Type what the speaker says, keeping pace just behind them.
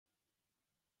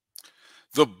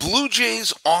The Blue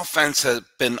Jays offense has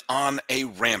been on a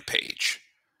rampage,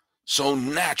 so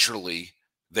naturally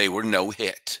they were no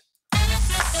hit.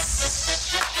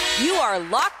 You are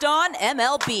Locked On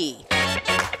MLB,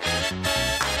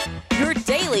 your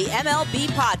daily MLB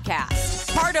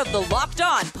podcast, part of the Locked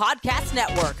On Podcast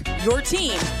Network, your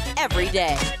team every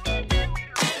day.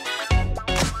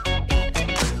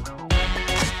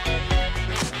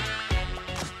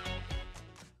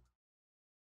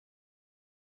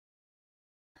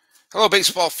 Hello,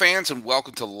 baseball fans, and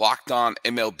welcome to Locked On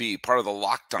MLB, part of the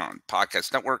Locked On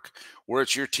Podcast Network, where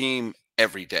it's your team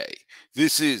every day.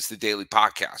 This is the daily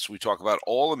podcast. We talk about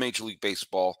all of Major League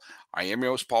Baseball. I am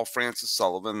your host, Paul Francis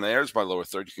Sullivan. There's my lower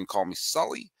third. You can call me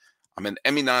Sully. I'm an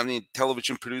Emmy-nominated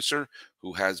television producer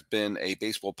who has been a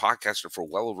baseball podcaster for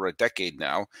well over a decade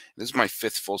now. This is my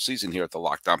fifth full season here at the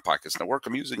Locked On Podcast Network.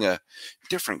 I'm using a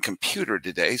different computer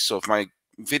today, so if my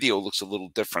video looks a little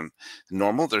different than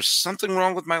normal, there's something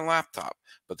wrong with my laptop,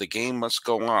 but the game must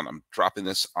go on. I'm dropping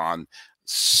this on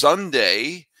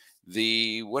Sunday,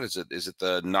 is it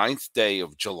the 9th day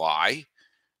of July,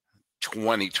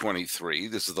 2023.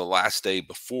 This is the last day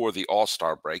before the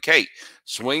All-Star break. Hey,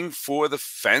 swing for the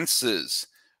fences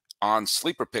on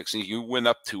Sleeper Picks, and you win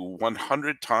up to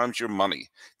 100 times your money.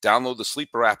 Download the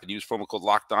Sleeper app and use promo code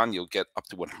LOCKEDON. You'll get up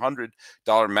to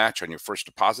 $100 match on your first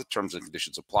deposit. Terms and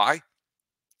conditions apply.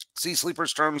 See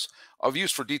Sleeper's terms of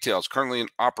use for details. Currently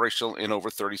operational in over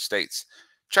 30 states.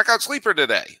 Check out Sleeper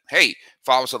today. Hey,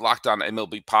 follow us at Locked On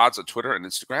MLB Pods on Twitter and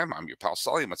Instagram. I'm your pal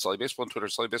Sully. I'm at Sully Baseball on Twitter,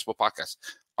 Sully Baseball Podcast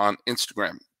on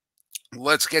Instagram.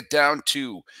 Let's get down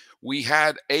to, we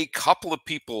had a couple of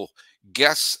people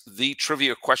guess the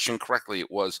trivia question correctly.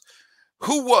 It was,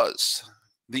 who was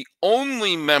the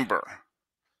only member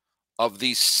of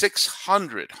the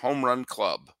 600 home run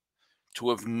club to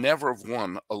have never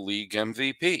won a league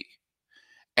MVP?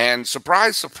 And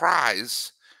surprise,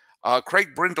 surprise,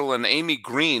 Craig Brindle and Amy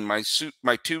Green, my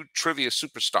two trivia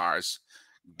superstars,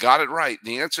 got it right.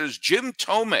 The answer is Jim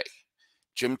Thome.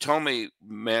 Jim Thome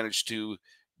managed to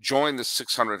join the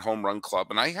 600 home run club,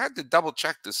 and I had to double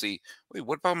check to see, wait,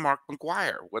 what about Mark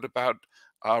McGwire? What about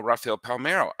Rafael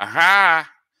Palmeiro? Aha!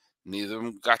 Neither of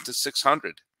them got to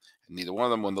 600. Neither one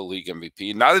of them won the league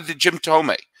MVP. Neither did Jim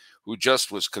Thome, who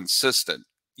just was consistent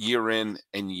year in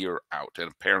and year out, and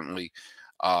apparently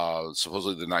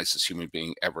supposedly the nicest human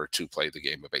being ever to play the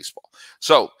game of baseball.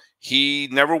 So he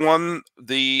never won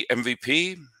the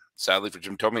MVP. Sadly for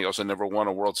Jim Thome, he also never won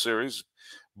a World Series,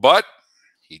 but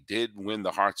he did win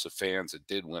the hearts of fans. It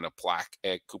did win a plaque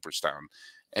at Cooperstown,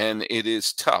 and it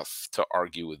is tough to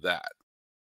argue with that.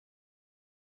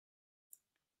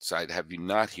 So I'd have you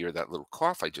not hear that little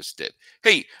cough I just did.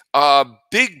 Hey,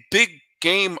 big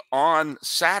game on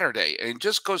Saturday, and it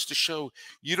just goes to show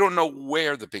you don't know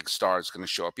where the big star is going to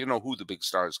show up. You know who the big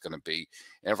star is going to be.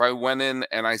 And if I went in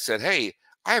and I said, hey,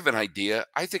 I have an idea,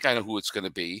 I think I know who it's going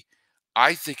to be.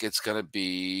 I think it's going to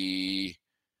be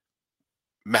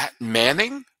Matt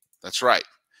Manning. That's right,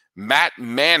 Matt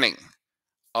Manning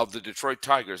of the Detroit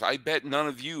Tigers. I bet none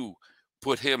of you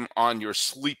put him on your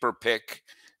sleeper pick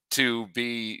to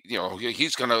be,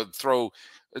 he's going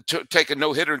to take a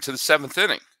no-hitter into the 7th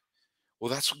inning. Well,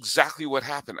 that's exactly what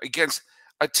happened against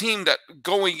a team that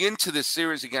going into this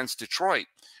series against Detroit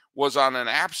was on an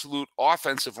absolute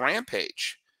offensive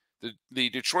rampage. The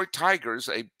Detroit Tigers,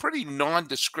 a pretty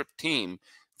nondescript team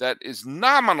that is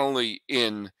nominally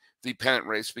in the pennant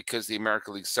race because the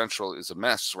American League Central is a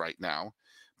mess right now.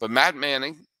 But Matt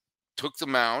Manning took the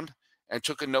mound and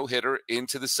took a no-hitter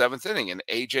into the 7th inning, and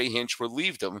A.J. Hinch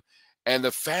relieved him, and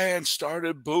the fans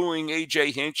started booing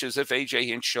A.J. Hinch as if A.J.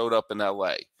 Hinch showed up in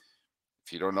L.A.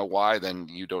 If you don't know why, then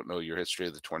you don't know your history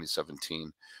of the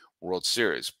 2017 World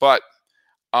Series. But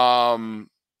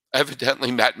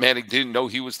evidently, Matt Manning didn't know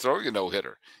he was throwing a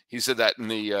no-hitter. He said that in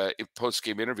the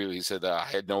post-game interview. He said, I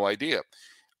had no idea.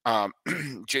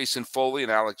 Jason Foley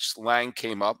and Alex Lange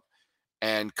came up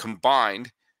and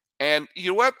combined. And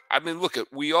you know what? I mean, look,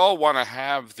 we all want to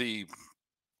have the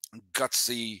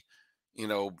gutsy,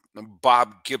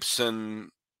 Bob Gibson,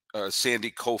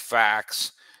 Sandy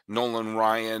Koufax, Nolan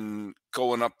Ryan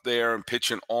going up there and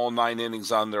pitching all 9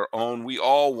 innings on their own. We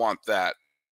all want that.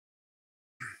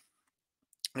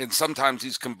 And sometimes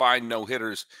these combined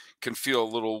no-hitters can feel a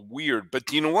little weird.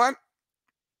 But you know what?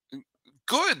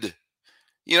 Good.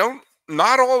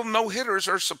 Not all no-hitters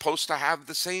are supposed to have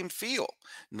the same feel.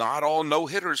 Not all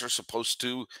no-hitters are supposed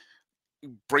to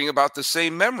bring about the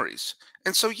same memories.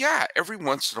 And so, yeah, every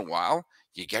once in a while,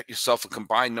 you get yourself a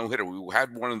combined no-hitter. We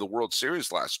had one in the World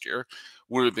Series last year.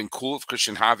 Would it have been cool if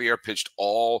Christian Javier pitched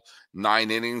all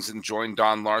 9 innings and joined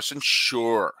Don Larson?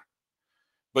 Sure.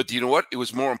 But you know what? It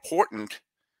was more important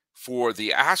for the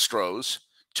Astros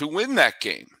to win that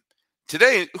game.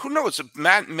 Today, who knows if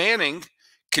Matt Manning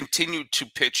continued to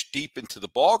pitch deep into the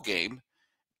ball game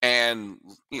and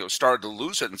started to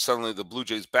lose it, and suddenly the Blue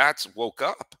Jays bats woke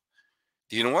up.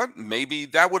 You know what? Maybe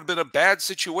that would have been a bad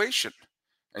situation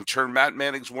and turned Matt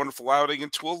Manning's wonderful outing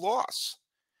into a loss.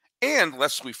 And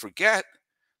lest we forget,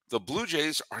 the Blue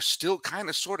Jays are still kind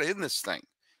of sort of in this thing.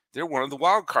 They're one of the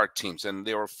wild card teams, and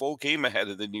they were a full game ahead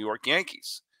of the New York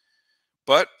Yankees.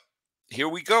 But here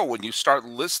we go. When you start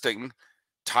listing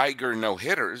Tiger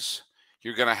no-hitters,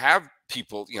 you're going to have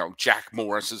people, Jack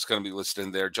Morris is going to be listed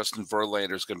in there. Justin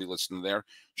Verlander is going to be listed in there.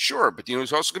 Sure, but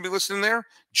who's also going to be listed in there?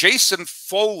 Jason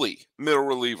Foley, middle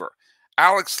reliever.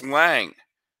 Alex Lange,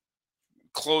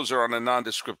 closer on a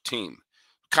nondescript team.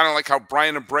 Kind of like how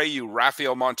Brian Abreu,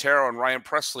 Rafael Montero, and Ryan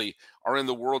Presley are in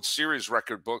the World Series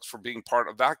record books for being part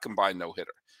of that combined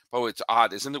no-hitter. Oh, it's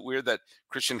odd. Isn't it weird that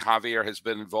Christian Javier has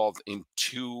been involved in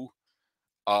two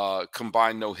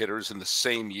combined no-hitters in the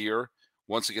same year,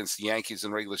 once against the Yankees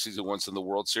in regular season, once in the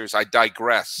World Series? I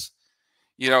digress.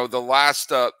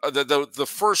 The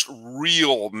first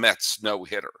real Mets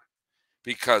no-hitter,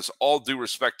 because all due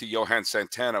respect to Johan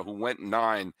Santana, who went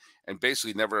 9 and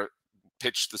basically never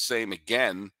pitched the same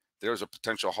again, there's a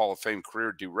potential Hall of Fame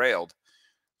career derailed.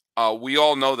 We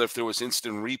all know that if there was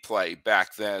instant replay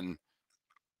back then,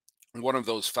 one of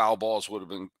the foul balls would have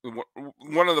been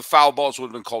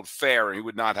called fair, and he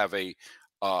would not have a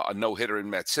no-hitter in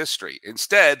Mets history.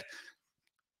 Instead,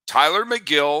 Tyler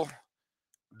McGill,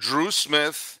 Drew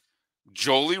Smith,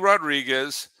 Joely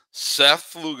Rodriguez,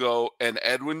 Seth Lugo, and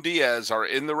Edwin Diaz are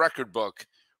in the record book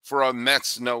for a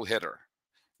Mets no-hitter.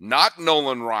 Not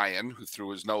Nolan Ryan, who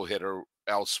threw his no-hitter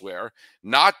elsewhere.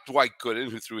 Not Dwight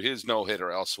Gooden, who threw his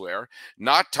no-hitter elsewhere.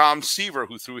 Not Tom Seaver,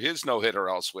 who threw his no-hitter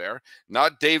elsewhere.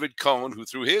 Not David Cohn, who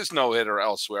threw his no-hitter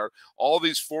elsewhere. All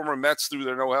these former Mets threw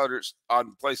their no-hitters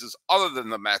on places other than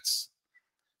the Mets.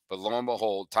 But lo and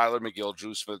behold, Tyler McGill,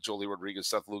 Drew Smith, Joely Rodriguez,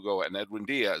 Seth Lugo, and Edwin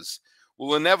Diaz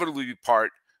will inevitably be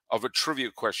part of a trivia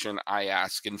question I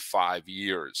ask in 5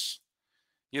 years.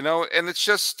 And it's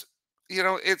just,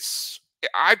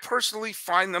 I personally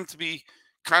find them to be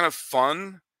kind of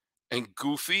fun and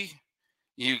goofy.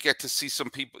 You get to see some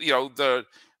people,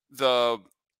 the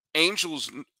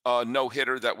Angels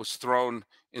no-hitter that was thrown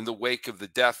in the wake of the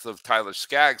death of Tyler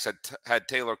Skaggs had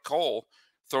Taylor Cole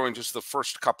throwing just the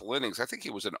first couple innings. I think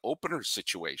it was an opener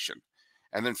situation.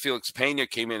 And then Felix Pena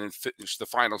came in and finished the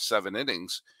final 7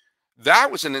 innings.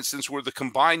 That was an instance where the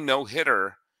combined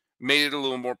no-hitter made it a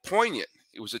little more poignant.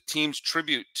 It was a team's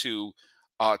tribute to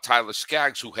Tyler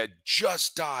Skaggs, who had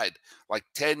just died like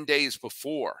 10 days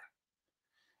before.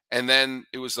 And then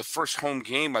it was the first home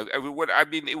game. I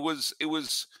forget, it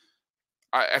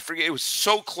was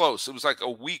so close. It was like a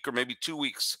week or maybe 2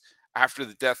 weeks after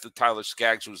the death of Tyler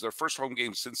Skaggs. It was their first home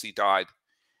game since he died.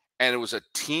 And it was a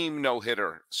team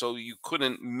no-hitter. So you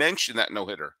couldn't mention that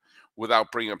no-hitter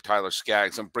without bringing up Tyler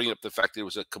Skaggs and bringing up the fact that it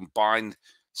was a combined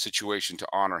situation to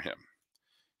honor him.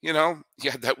 You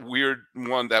had that weird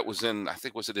one that was in, I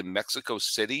think, was it in Mexico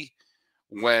City,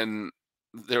 when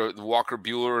the Walker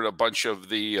Buehler and a bunch of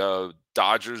the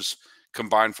Dodgers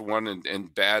combined for one in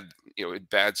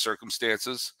bad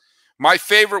circumstances. My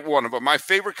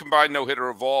favorite combined no-hitter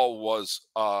of all was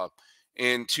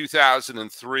in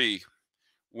 2003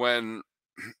 when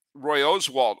Roy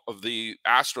Oswalt of the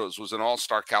Astros was an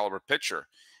all-star caliber pitcher,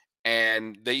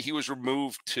 and he was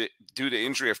removed due to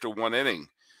injury after 1 inning.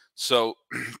 So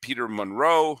Peter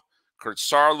Monroe, Kurt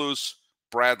Sarlus,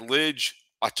 Brad Lidge,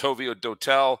 Ottavio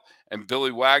Dotel, and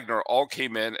Billy Wagner all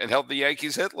came in and held the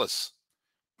Yankees hitless.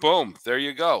 Boom, there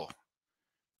you go.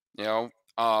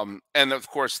 And of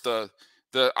course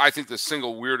I think the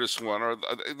single weirdest one, or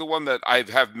the one that I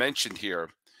have mentioned here,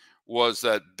 was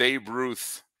that Babe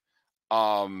Ruth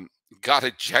got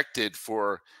ejected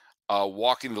for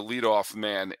walking the leadoff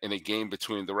man in a game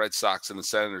between the Red Sox and the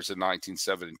Senators in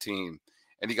 1917.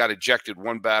 And he got ejected,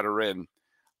 1 batter in.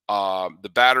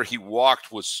 The batter he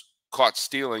walked was caught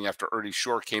stealing after Ernie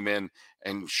Shore came in,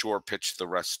 and Shore pitched the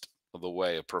rest of the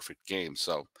way, a perfect game.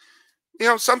 So,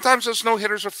 sometimes those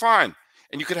no-hitters are fine.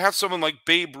 And you could have someone like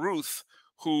Babe Ruth,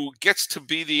 who gets to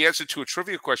be the answer to a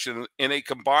trivia question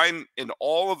in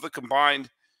all of the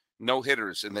combined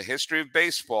no-hitters in the history of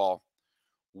baseball.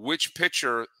 Which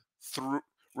pitcher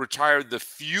retired the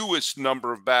fewest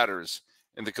number of batters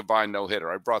in the combined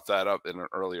no-hitter? I brought that up in an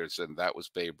earlier, and that was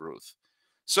Babe Ruth.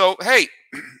 So, hey,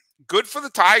 good for the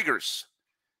Tigers.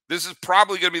 This is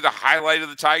probably going to be the highlight of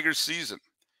the Tigers season.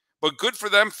 But good for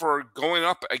them for going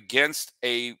up against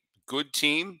a good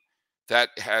team that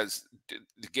has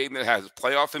the game that has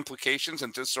playoff implications,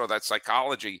 and just sort of that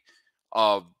psychology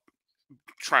of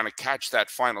trying to catch that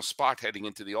final spot heading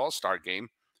into the All-Star game.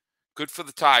 Good for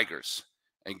the Tigers,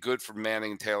 and good for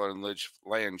Manning, Taylor, and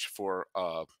Lange for,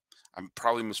 I'm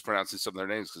probably mispronouncing some of their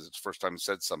names because it's the first time I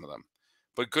said some of them,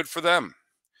 but good for them.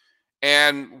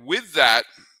 And with that,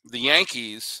 the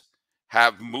Yankees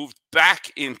have moved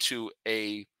back into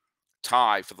a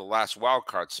tie for the last wild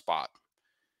card spot.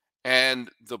 And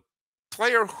the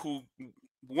player who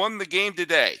won the game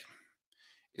today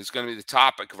is going to be the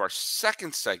topic of our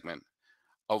second segment,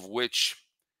 of which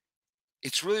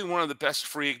it's really one of the best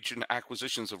free agent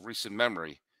acquisitions of recent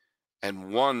memory,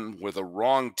 and one where the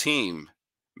wrong team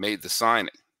made the signing.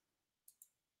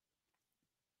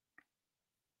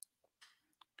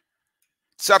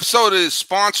 This episode is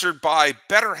sponsored by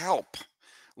BetterHelp.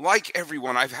 Like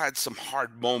everyone, I've had some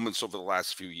hard moments over the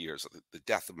last few years. The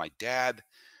death of my dad,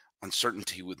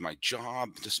 uncertainty with my job,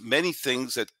 just many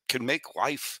things that can make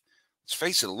life, let's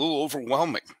face it, a little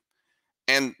overwhelming.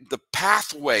 And the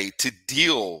pathway to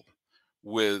deal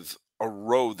with a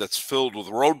road that's filled with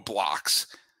roadblocks,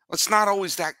 it's not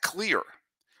always that clear.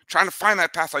 Trying to find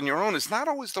that path on your own is not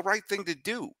always the right thing to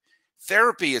do.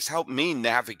 Therapy has helped me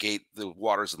navigate the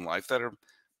waters in life that are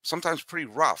sometimes pretty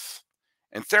rough.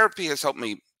 And therapy has helped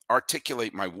me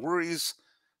articulate my worries,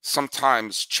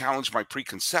 sometimes challenge my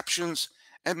preconceptions,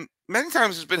 and many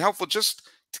times it's been helpful just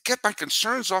to get my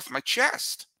concerns off my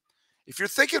chest. If you're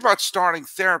thinking about starting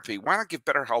therapy, why not give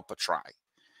BetterHelp a try?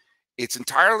 It's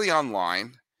entirely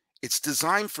online. It's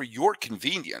designed for your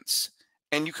convenience,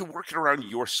 and you can work it around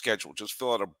your schedule. Just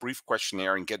fill out a brief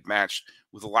questionnaire and get matched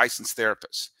with a licensed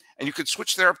therapist. And you can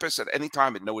switch therapists at any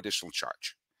time at no additional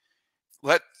charge.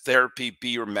 Let therapy be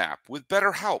your map with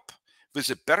BetterHelp.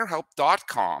 Visit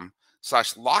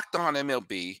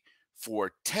BetterHelp.com/LockedOnMLB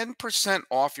for 10%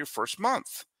 off your first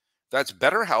month. That's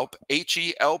BetterHelp,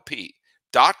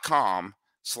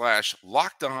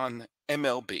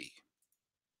 HELP.com/LockedOnMLB.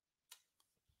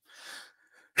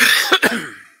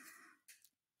 I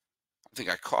think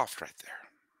I coughed right there.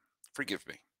 Forgive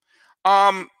me.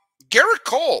 Gerrit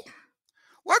Cole.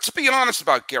 Let's be honest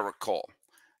about Gerrit Cole.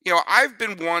 You know, I've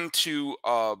been one to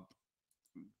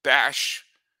bash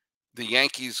the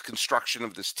Yankees' construction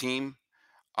of this team.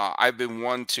 I've been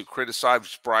one to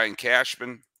criticize Brian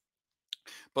Cashman.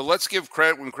 But let's give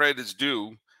credit when credit is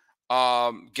due.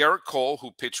 Gerrit Cole,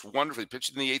 who pitched wonderfully,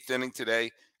 pitched in the 8th inning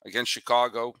today against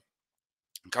Chicago,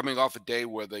 coming off a day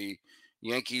where the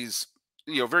Yankees,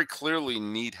 very clearly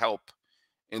need help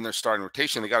in their starting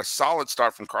rotation. They got a solid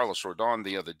start from Carlos Rodon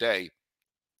the other day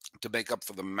to make up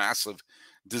for the massive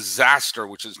disaster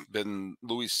which has been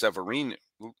Luis Severino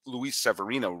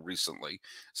recently.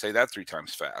 Say that 3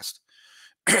 times fast.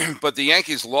 But the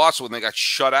Yankees lost when they got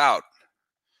shut out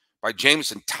by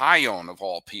Jameson Taillon, of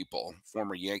all people,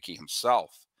 former Yankee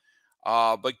himself.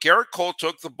 But Gerrit Cole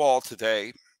took the ball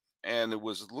today, and it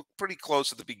looked pretty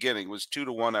close at the beginning. It was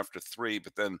 2-1 after 3,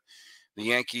 but then the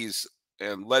Yankees,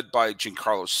 and led by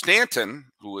Giancarlo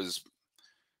Stanton, who has,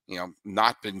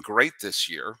 not been great this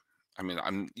year. I mean,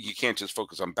 you can't just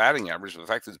focus on batting average. But the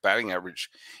fact that his batting average,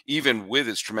 even with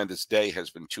his tremendous day, has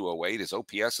been 208. His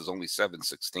OPS is only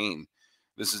 716.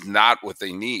 This is not what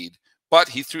they need. But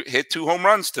he hit 2 home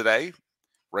runs today,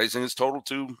 raising his total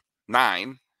to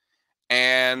 9.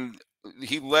 And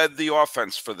he led the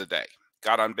offense for the day.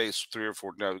 Got on base 3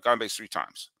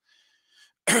 times.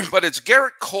 But it's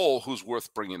Gerrit Cole who's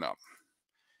worth bringing up.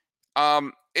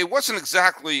 It wasn't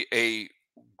exactly a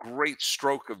great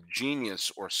stroke of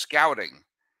genius or scouting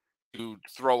to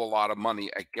throw a lot of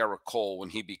money at Gerrit Cole when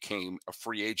he became a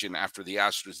free agent after the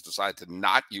Astros decided to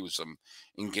not use him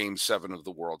in Game 7 of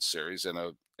the World Series, in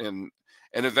an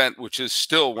event which is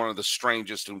still one of the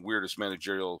strangest and weirdest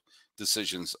managerial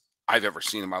decisions I've ever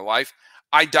seen in my life.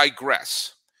 I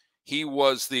digress. He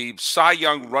was the Cy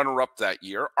Young runner-up that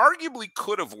year. Arguably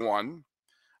could have won.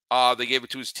 They gave it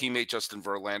to his teammate, Justin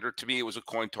Verlander. To me, it was a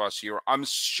coin toss year. I'm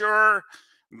sure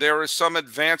there is some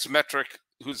advanced metric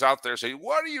who's out there saying,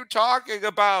 what are you talking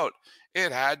about?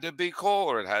 It had to be Cole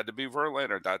or it had to be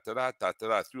Verlander.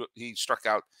 He struck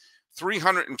out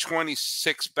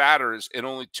 326 batters in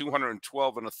only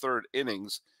 212 and a third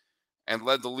innings and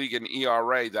led the league in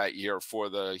ERA that year for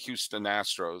the Houston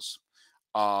Astros,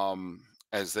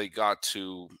 as they got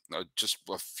to just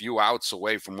a few outs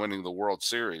away from winning the World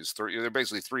Series. They're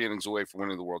basically 3 innings away from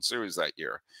winning the World Series that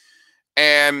year.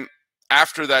 And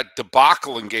after that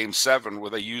debacle in Game 7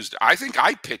 where I think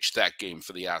I pitched that game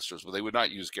for the Astros, but they would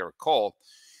not use Gerrit Cole,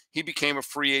 he became a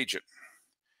free agent.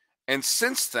 And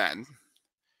since then,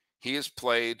 he has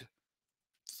played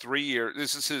 3 years.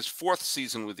 This is his 4th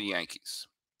season with the Yankees.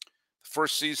 The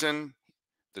first season,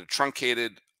 the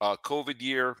truncated COVID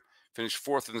year, finished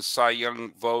 4th in the Cy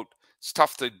Young vote. It's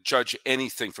tough to judge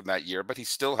anything from that year, but he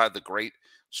still had the great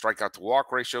strikeout to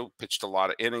walk ratio, pitched a lot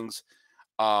of innings.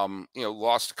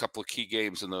 Lost a couple of key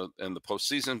games in the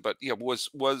postseason, but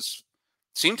was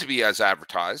seemed to be as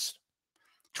advertised.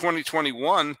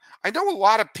 2021, I know a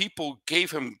lot of people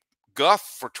gave him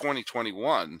guff for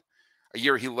 2021, a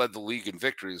year he led the league in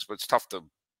victories, but it's tough to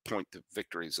point to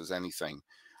victories as anything.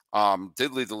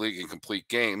 Did lead the league in complete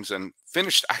games and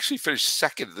actually finished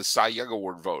second at the Cy Young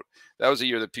Award vote. That was a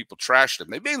year that people trashed him.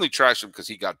 They mainly trashed him because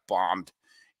he got bombed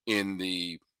in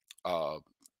the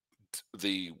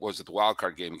wild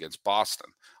card game against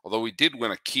Boston. Although he did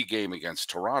win a key game against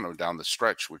Toronto down the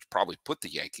stretch, which probably put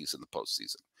the Yankees in the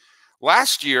postseason.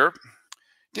 Last year,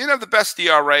 didn't have the best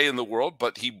ERA in the world,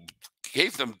 but he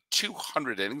gave them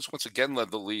 200 innings. Once again,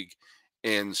 led the league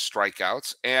in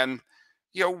strikeouts, and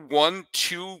won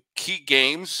 2 key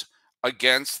games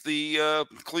against the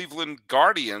Cleveland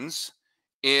Guardians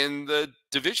in the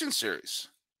division series.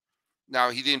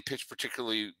 Now, he didn't pitch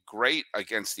particularly great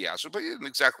against the Astros, but he didn't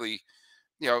exactly,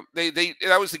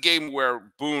 that was the game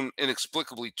where Boone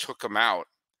inexplicably took him out.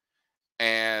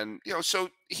 And, so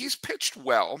he's pitched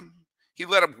well. He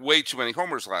let up way too many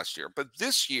homers last year. But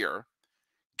this year,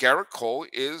 Gerrit Cole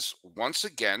is once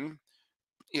again,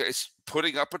 is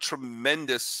putting up a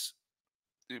tremendous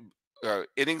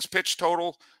innings pitch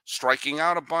total, striking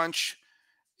out a bunch.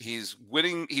 He's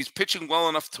winning. He's pitching well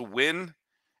enough to win.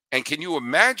 And can you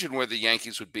imagine where the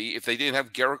Yankees would be if they didn't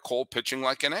have Gerrit Cole pitching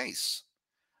like an ace?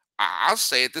 I'll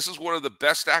say it. This is one of the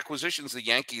best acquisitions the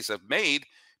Yankees have made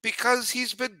because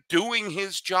he's been doing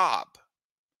his job.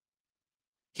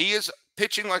 He is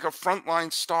pitching like a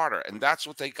frontline starter, and that's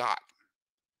what they got.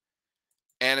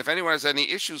 And if anyone has any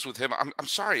issues with him, I'm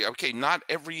sorry. Okay, not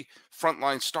every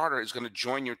frontline starter is going to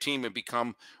join your team and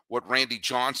become what Randy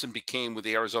Johnson became with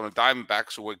the Arizona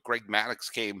Diamondbacks or what Greg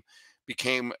Maddux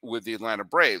became with the Atlanta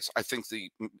Braves. I think the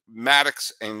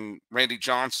Maddux and Randy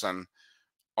Johnson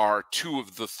are 2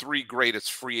 of the 3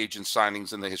 greatest free agent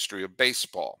signings in the history of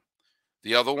baseball.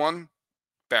 The other one,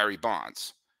 Barry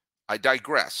Bonds. I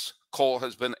digress. Cole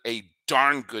has been a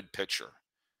darn good pitcher.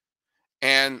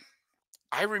 And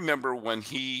I remember when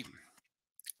he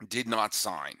did not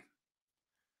sign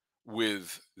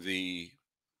with the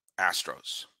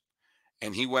Astros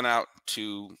and he went out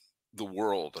to the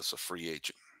world as a free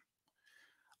agent.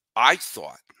 I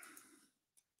thought,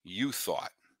 you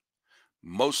thought,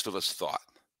 most of us thought,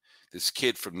 this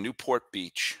kid from Newport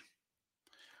Beach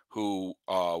who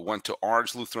went to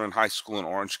Orange Lutheran High School in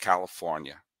Orange,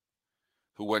 California,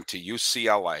 who went to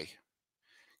UCLA,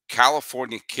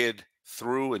 California kid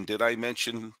through, and did I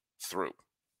mention through?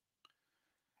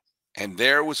 And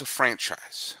there was a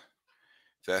franchise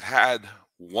that had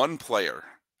one player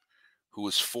who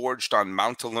was forged on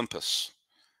Mount Olympus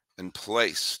and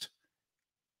placed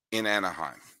in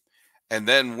Anaheim, and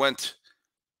then went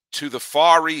to the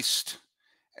Far East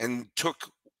and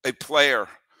took a player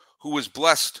who was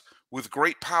blessed with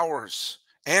great powers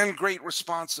and great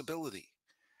responsibility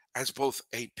as both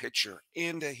a pitcher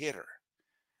and a hitter,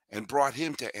 and brought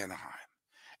him to Anaheim.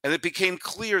 And it became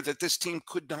clear that this team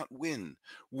could not win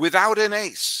without an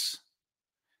ace.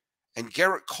 And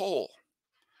Gerrit Cole,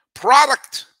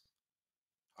 product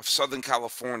of Southern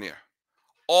California,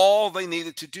 all they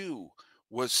needed to do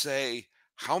was say,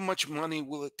 how much money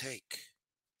will it take?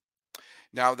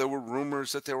 Now, there were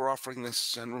rumors that they were offering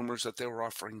this and rumors that they were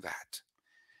offering that.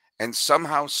 And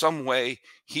somehow, some way,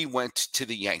 he went to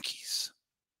the Yankees.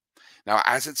 Now,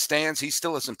 as it stands, he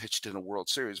still hasn't pitched in a World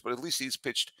Series, but at least he's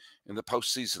pitched in the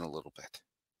postseason a little bit.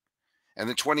 And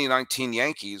the 2019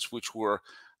 Yankees, which were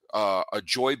a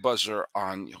joy buzzer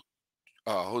on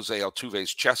Jose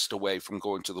Altuve's chest away from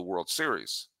going to the World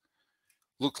Series,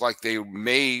 look like they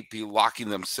may be locking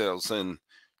themselves in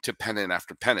to pennant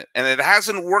after pennant. And it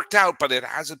hasn't worked out, but it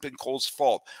hasn't been Cole's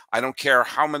fault. I don't care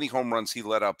how many home runs he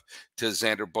let up to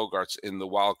Xander Bogaerts in the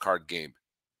wild card game.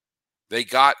 They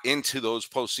got into those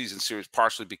postseason series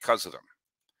partially because of them.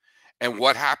 And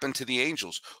what happened to the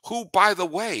Angels, who, by the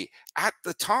way, at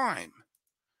the time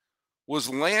was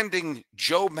landing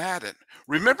Joe Maddon.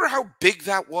 Remember how big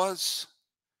that was?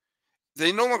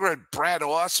 They no longer had Brad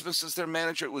Ausmus as their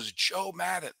manager. It was Joe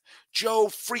Maddon. Joe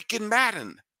freaking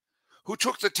Maddon, who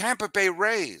took the Tampa Bay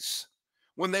Rays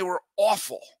when they were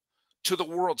awful to the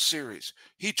World Series.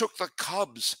 He took the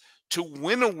Cubs to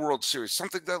win a World Series,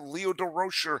 something that Leo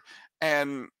DeRocher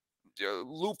and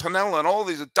Lou Piniella and all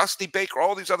these, Dusty Baker,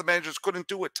 all these other managers couldn't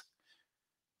do it.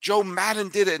 Joe Maddon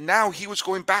did it. Now he was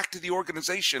going back to the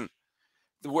organization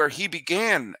where he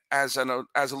began as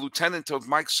a lieutenant of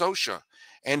Mike Scioscia,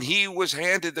 and he was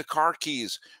handed the car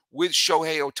keys with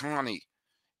Shohei Ohtani,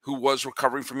 who was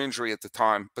recovering from injury at the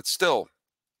time. But still,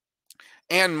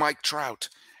 and Mike Trout.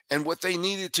 And what they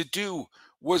needed to do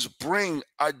was bring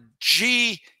a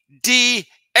GD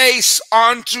ace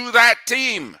onto that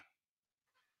team.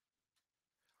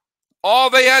 All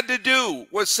they had to do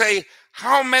was say,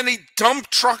 how many dump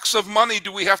trucks of money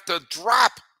do we have to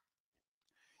drop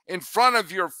in front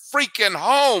of your freaking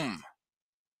home?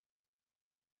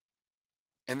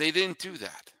 And they didn't do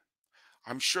that.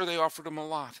 I'm sure they offered him a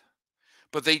lot.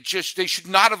 But they should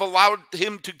not have allowed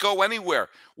him to go anywhere.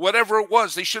 Whatever it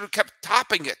was, they should have kept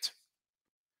topping it.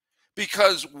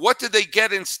 Because what did they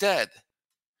get instead?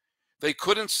 They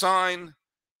couldn't sign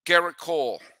Gerrit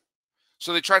Cole.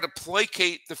 So they tried to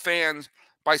placate the fans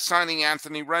by signing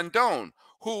Anthony Rendon,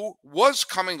 who was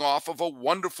coming off of a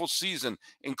wonderful season,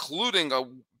 including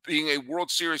being a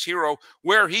World Series hero,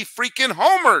 where he freaking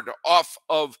homered off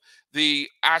of the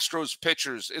Astros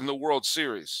pitchers in the World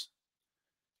Series.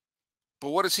 But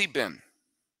what has he been?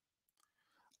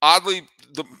 Oddly,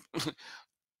 the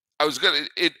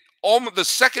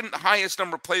second highest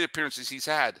number of plate appearances he's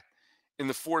had in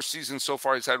the 4 seasons so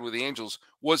far he's had with the Angels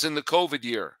was in the COVID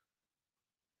year.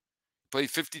 He played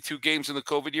 52 games in the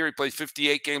COVID year. He played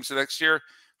 58 games the next year.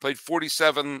 Played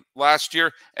 47 last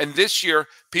year. And this year,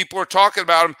 people are talking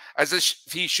about him as if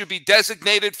he should be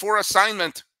designated for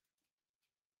assignment.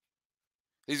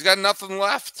 He's got nothing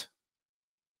left.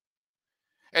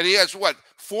 And he has,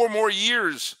 4 more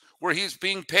years where he's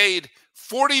being paid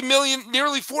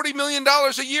nearly $40 million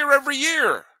a year every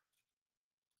year.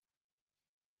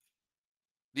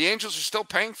 The Angels are still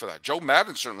paying for that. Joe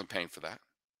Maddon's certainly paying for that.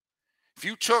 If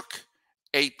you took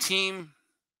a team,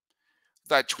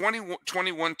 that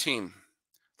 2021 team,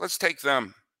 let's take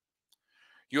them.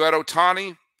 You had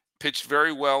Ohtani, pitched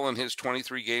very well in his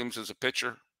 23 games as a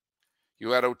pitcher.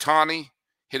 You had Ohtani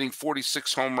hitting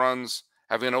 46 home runs,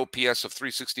 having an OPS of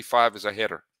 365 as a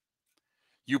hitter.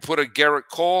 You put a Gerrit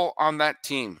Cole on that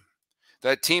team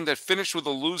that finished with a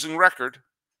losing record,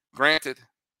 granted,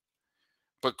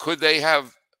 but could they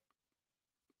have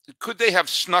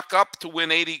snuck up to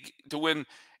win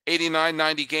 89,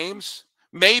 90 games?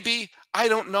 Maybe. I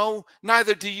don't know.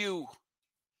 Neither do you.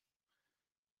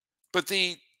 But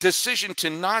the decision to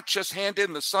not just hand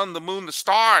in the sun, the moon, the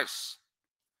stars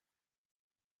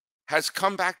has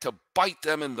come back to bite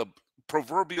them in the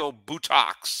proverbial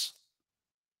buttocks.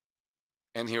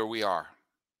 And here we are.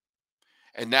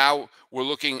 And now we're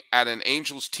looking at an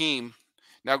Angels team.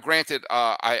 Now, granted,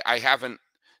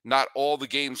 not all the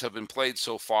games have been played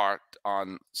so far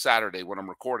on Saturday when I'm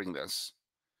recording this.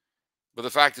 But the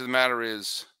fact of the matter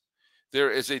is, there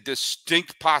is a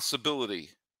distinct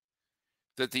possibility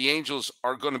that the Angels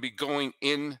are going to be going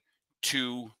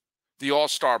into the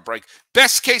All-Star break.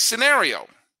 Best case scenario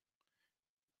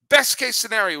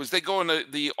is they go into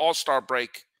the All-Star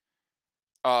break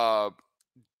 2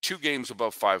 games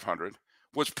above 500.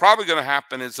 What's probably going to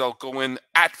happen is they'll go in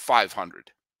at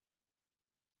 500.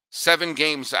 7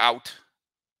 games out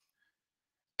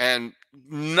and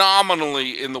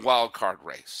nominally in the wild card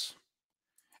race.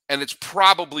 And it's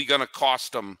probably going to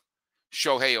cost them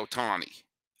Shohei Ohtani.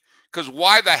 Because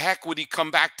why the heck would he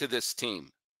come back to this team?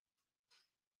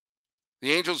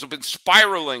 The Angels have been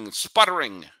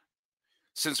sputtering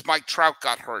since Mike Trout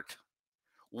got hurt.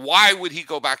 Why would he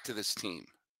go back to this team?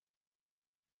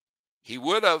 He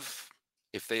would have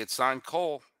if they had signed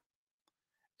Cole.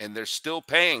 And they're still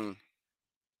paying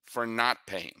for not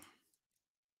paying.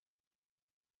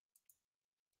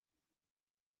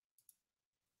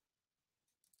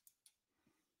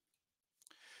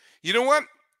 You know what?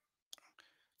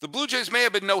 The Blue Jays may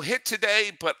have been no hit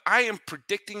today, but I am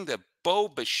predicting that Bo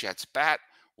Bichette's bat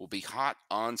will be hot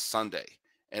on Sunday.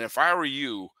 And if I were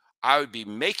you, I would be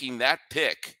making that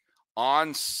pick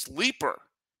on Sleeper.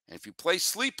 And if you play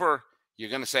Sleeper,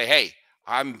 you're going to say, hey,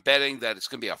 I'm betting that it's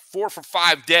going to be a 4 for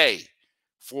 5 day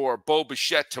for Bo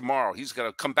Bichette tomorrow. He's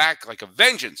going to come back like a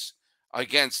vengeance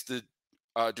against the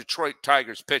Detroit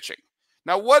Tigers pitching.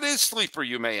 Now, what is Sleeper,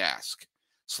 you may ask?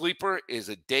 Sleeper is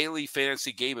a daily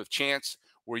fantasy game of chance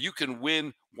where you can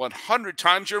win 100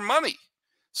 times your money.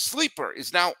 Sleeper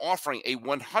is now offering a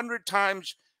 100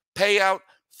 times payout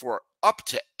for up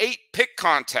to 8 pick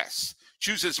contests.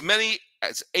 Choose as many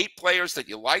as 8 players that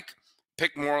you like.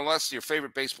 Pick more or less your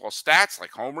favorite baseball stats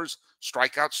like homers,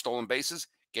 strikeouts, stolen bases.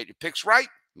 Get your picks right,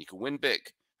 and you can win big.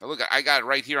 Now, look, I got it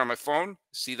right here on my phone.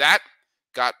 See that?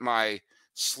 Got my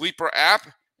Sleeper app.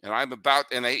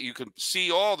 And you can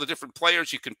see all the different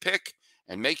players you can pick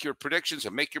and make your predictions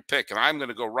and make your pick. And I'm going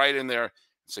to go right in there and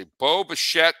say, Bo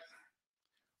Bichette,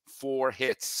 4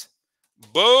 hits.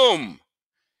 Boom.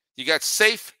 You got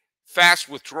safe, fast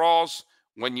withdrawals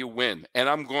when you win. And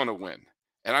I'm going to win.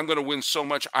 And I'm going to win so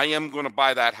much, I am going to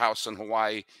buy that house in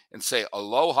Hawaii and say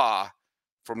aloha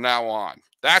from now on.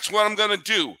 That's what I'm going to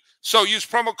do. So use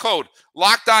promo code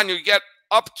LOCKEDON. You get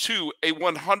up to a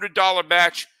 $100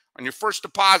 match on your first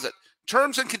deposit.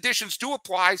 Terms and conditions do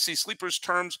apply. See Sleeper's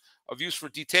terms of use for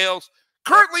details.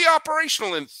 Currently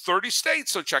operational in 30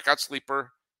 states, so check out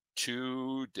Sleeper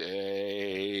today.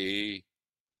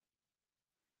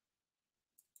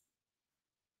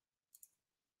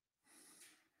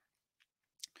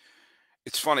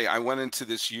 It's funny. I went into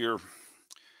this year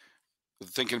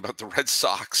thinking about the Red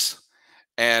Sox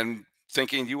and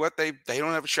thinking, you know what, they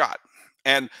don't have a shot.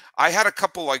 And I had a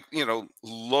couple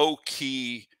low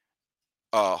key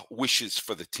wishes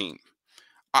for the team.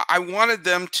 I wanted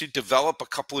them to develop a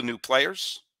couple of new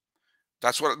players.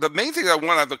 That's what the main thing I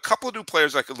want. I have a couple of new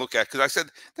players I could look at, because I said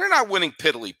they're not winning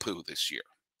piddly poo this year.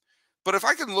 But if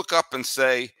I can look up and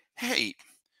say, hey,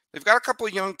 they've got a couple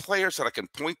of young players that I can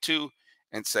point to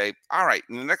and say, all right,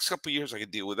 in the next couple of years, I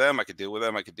could deal with them. I could deal with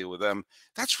them. I could deal with them.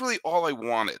 That's really all I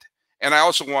wanted. And I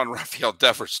also want Rafael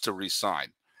Devers to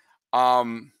resign.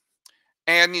 And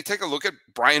you take a look at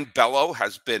Brian Bello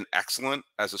has been excellent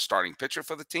as a starting pitcher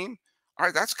for the team. All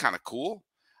right, that's kind of cool.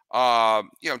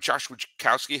 Josh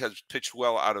Witkowski has pitched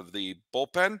well out of the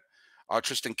bullpen.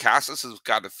 Tristan Casas has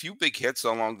got a few big hits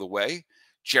along the way.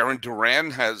 Jaron Duran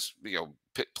has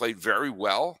played very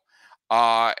well.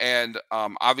 And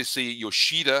obviously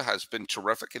Yoshida has been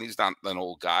terrific, and he's not an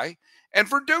old guy. And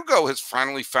Verdugo has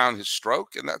finally found his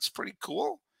stroke, and that's pretty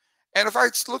cool. And if I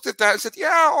looked at that and said,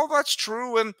 yeah, all that's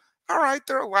true, and all right,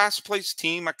 they're a last place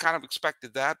team, I kind of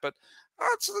expected that, but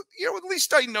at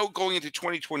least I know going into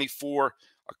 2024,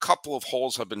 a couple of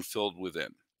holes have been filled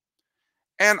within.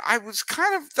 And I was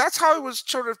that's how I was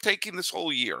sort of taking this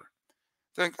whole year.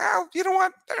 Think, well, you know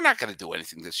what? They're not going to do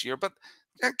anything this year, but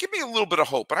give me a little bit of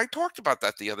hope. And I talked about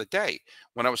that the other day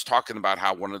when I was talking about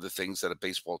how one of the things that a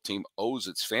baseball team owes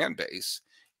its fan base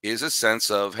is a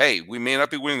sense of, hey, we may not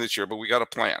be winning this year, but we got a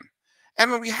plan. And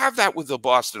when we have that with the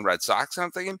Boston Red Sox, I'm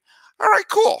thinking, all right,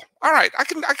 cool. All right, I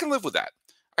can live with that.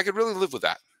 I could really live with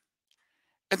that.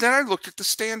 And then I looked at the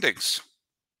standings.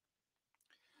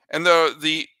 And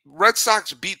the Red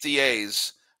Sox beat the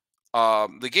A's.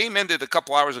 The game ended a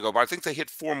couple hours ago, but I think they hit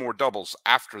 4 more doubles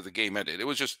after the game ended. It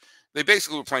was just, they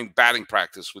basically were playing batting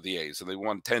practice with the A's, and they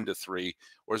won 10-3.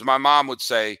 Whereas my mom would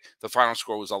say the final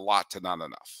score was a lot to not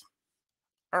enough.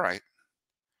 All right.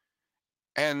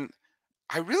 And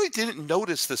I really didn't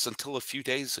notice this until a few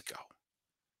days ago.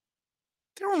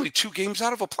 They're only 2 games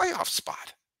out of a playoff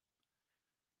spot.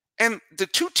 And the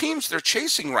 2 teams they're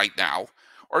chasing right now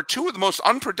are 2 of the most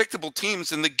unpredictable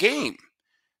teams in the game.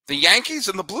 The Yankees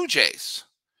and the Blue Jays,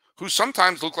 who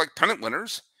sometimes look like pennant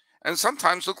winners and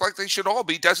sometimes look like they should all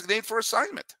be designated for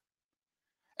assignment.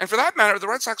 And for that matter, the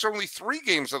Red Sox are only 3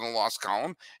 games in the loss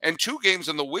column and 2 games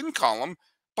in the win column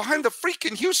behind the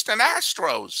freaking Houston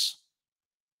Astros.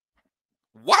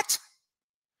 What?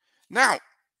 Now,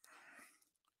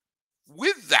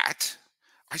 with that,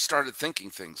 I started thinking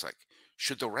things like,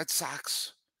 should the Red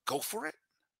Sox go for it?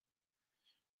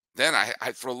 Then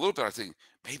I for a little bit, I think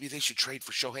maybe they should trade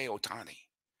for Shohei Ohtani.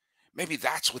 Maybe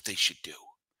that's what they should do.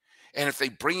 And if they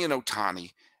bring in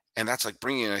Ohtani, and that's like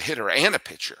bringing in a hitter and a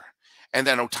pitcher, and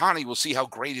then Ohtani will see how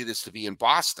great it is to be in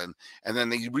Boston, and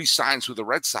then he re-signs with the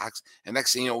Red Sox, and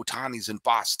next thing you know, Ohtani's in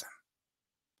Boston.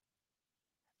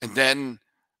 And then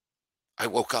I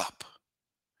woke up.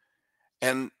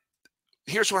 And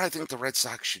here's what I think the Red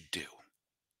Sox should do.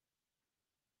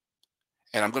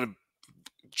 And I'm going to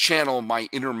channel my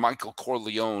inner Michael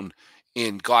Corleone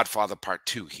in Godfather Part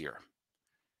 2 here.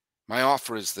 My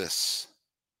offer is this: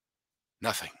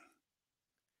 nothing.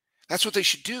 That's what they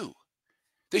should do.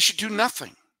 They should do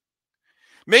nothing.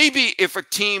 Maybe if a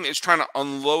team is trying to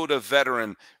unload a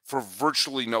veteran for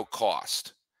virtually no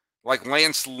cost, like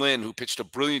Lance Lynn, who pitched a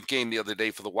brilliant game the other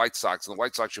day for the White Sox, and the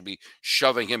White Sox should be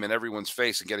shoving him in everyone's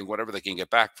face and getting whatever they can get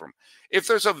back from. If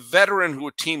there's a veteran who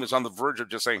a team is on the verge of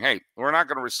just saying, hey, we're not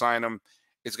going to resign him,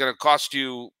 it's going to cost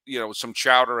you, some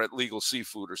chowder at Legal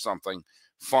Seafood or something,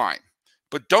 fine.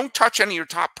 But don't touch any of your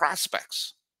top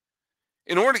prospects.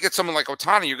 In order to get someone like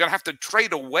Ohtani, you're going to have to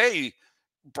trade away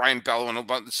Brian Bello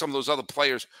and some of those other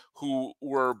players who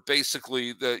were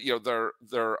basically the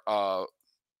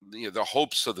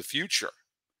hopes of the future.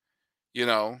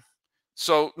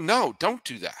 So no, don't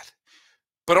do that.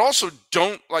 But also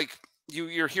don't,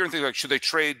 you're hearing things like, should they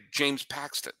trade James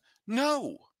Paxton?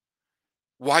 No.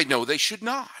 Why? No, they should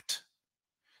not.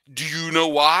 Do you know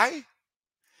why?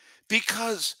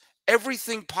 Because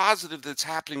everything positive that's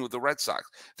happening with the Red Sox,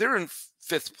 they're in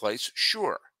 5th place,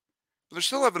 sure, but they're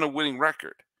still having a winning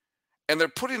record, and they're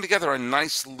putting together a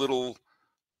nice little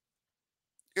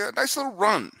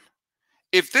run.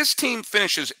 If this team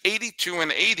finishes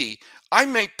 82-80, I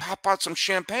may pop out some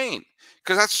champagne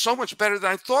because that's so much better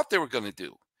than I thought they were going to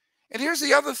do. And here's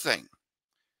the other thing.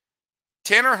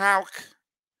 Tanner Houck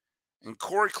and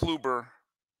Corey Kluber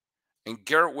and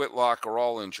Garrett Whitlock are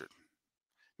all injured.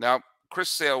 Now, Chris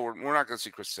Sale, we're not going to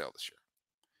see Chris Sale this year.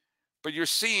 But you're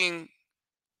seeing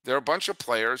there are a bunch of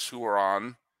players who are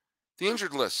on the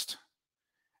injured list.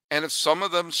 And if some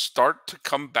of them start to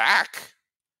come back,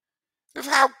 if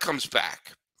Houck comes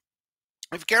back,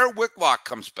 if Garrett Whitlock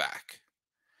comes back,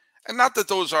 and not that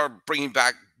those are bringing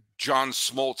back John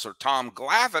Smoltz or Tom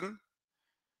Glavine,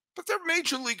 but they're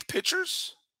major league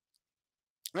pitchers.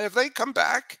 And if they come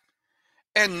back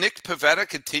and Nick Pivetta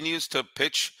continues to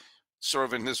pitch sort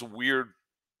of in this weird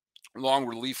long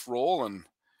relief role, and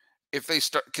if they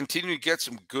continue to get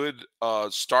some good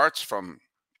starts from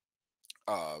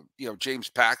James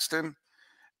Paxton,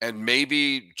 and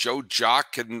maybe Joe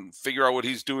Jock can figure out what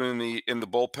he's doing in the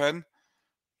bullpen,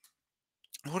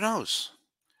 who knows?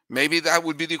 Maybe that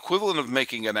would be the equivalent of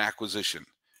making an acquisition,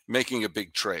 making a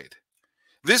big trade.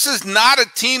 This is not a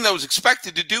team that was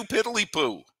expected to do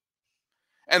piddly-poo.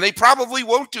 And they probably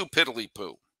won't do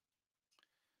piddly-poo.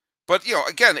 But,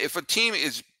 again, if a team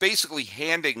is basically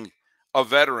handing a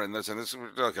veteran this,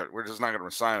 okay, we're just not going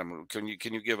to sign him. Can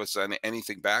you give us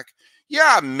anything back?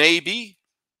 Yeah, maybe.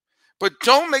 But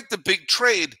don't make the big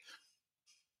trade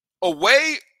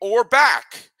away or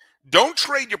back. Don't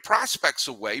trade your prospects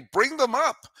away. Bring them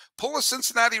up. Pull a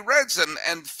Cincinnati Reds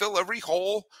and fill every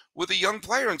hole with a young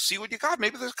player and see what you got.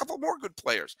 Maybe there's a couple more good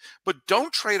players. But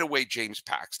don't trade away James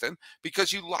Paxton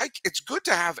because it's good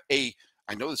to have I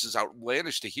know this is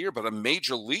outlandish to hear, but a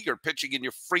major leaguer pitching in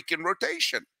your freaking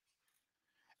rotation.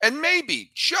 And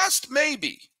maybe, just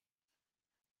maybe,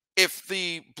 if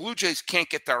the Blue Jays can't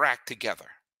get their act together,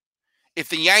 if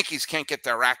the Yankees can't get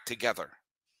their act together,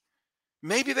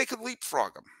 maybe they could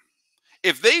leapfrog them.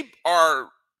 If they are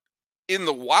in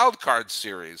the wild card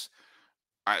series,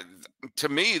 to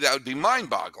me, that would be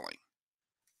mind-boggling.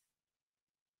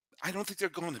 I don't think they're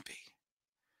going to be.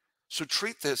 So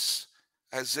treat this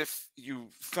as if you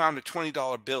found a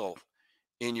 $20 bill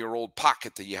in your old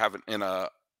pocket that you haven't, in a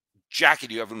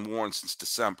jacket you haven't worn since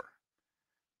December.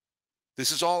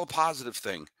 This is all a positive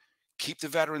thing. Keep the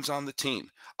veterans on the team.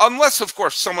 Unless, of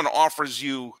course, someone offers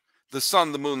you the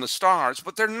sun, the moon, the stars,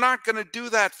 but they're not going to do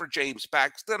that for James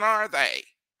Paxton, are they?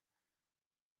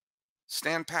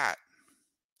 Stand pat.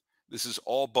 This is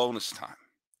all bonus time.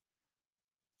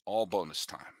 All bonus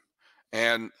time.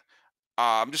 And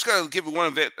I'm just going to give you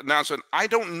one announcement. I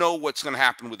don't know what's going to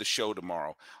happen with the show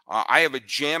tomorrow. I have a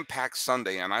jam-packed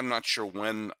Sunday, and I'm not sure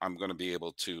when I'm going to be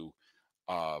able to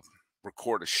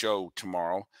record a show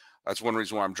tomorrow. That's one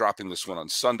reason why I'm dropping this one on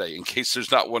Sunday, in case there's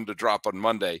not one to drop on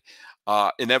Monday.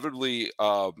 Inevitably,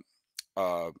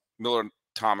 Miller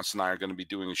Thomas and I are going to be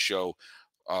doing a show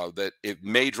that it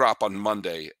may drop on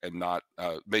Monday and not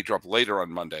may drop later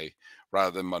on Monday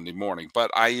rather than Monday morning.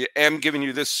 But I am giving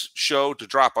you this show to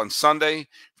drop on Sunday.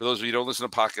 For those of you who don't listen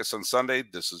to podcasts on Sunday,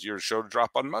 this is your show to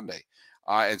drop on Monday.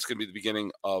 And it's going to be the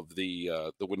beginning of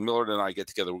when Miller and I get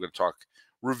together, we're going to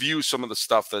review some of the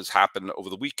stuff that's happened over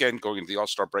the weekend, going into the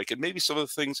All-Star break, and maybe some of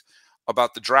the things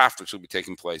about the draft, which will be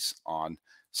taking place on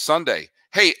Sunday.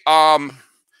 Hey,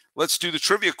 let's do the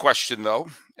trivia question, though,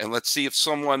 and let's see if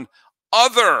someone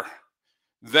other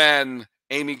than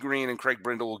Amy Green and Craig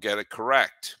Brindle will get it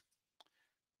correct.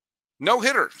 No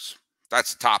hitters.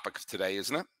 That's the topic of today,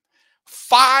 isn't it?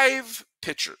 5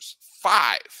 pitchers,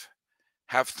 5,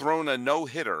 have thrown a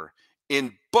no-hitter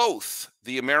in both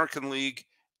the American League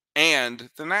and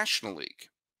the National League.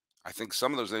 I think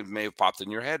some of those names may have popped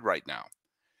in your head right now.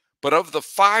 But of the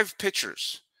 5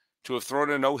 pitchers to have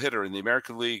thrown a no-hitter in the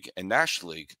American League and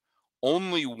National League,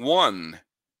 only one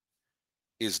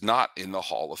is not in the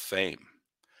Hall of Fame.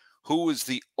 Who is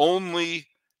the only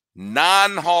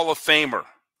non-Hall of Famer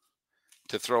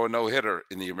to throw a no-hitter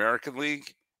in the American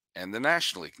League and the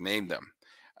National League? Name them.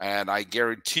 And I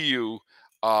guarantee you,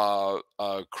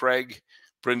 Craig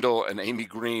Brindle and Amy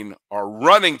Green are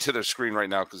running to their screen right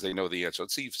now because they know the answer.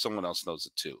 Let's see if someone else knows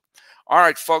it too. All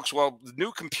right, folks. Well, the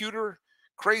new computer,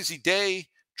 crazy day,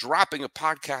 dropping a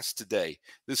podcast today.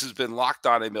 This has been Locked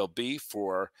On MLB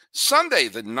for Sunday,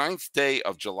 the 9th day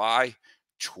of July,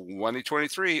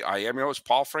 2023. I am your host,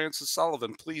 Paul Francis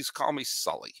Sullivan. Please call me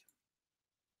Sully.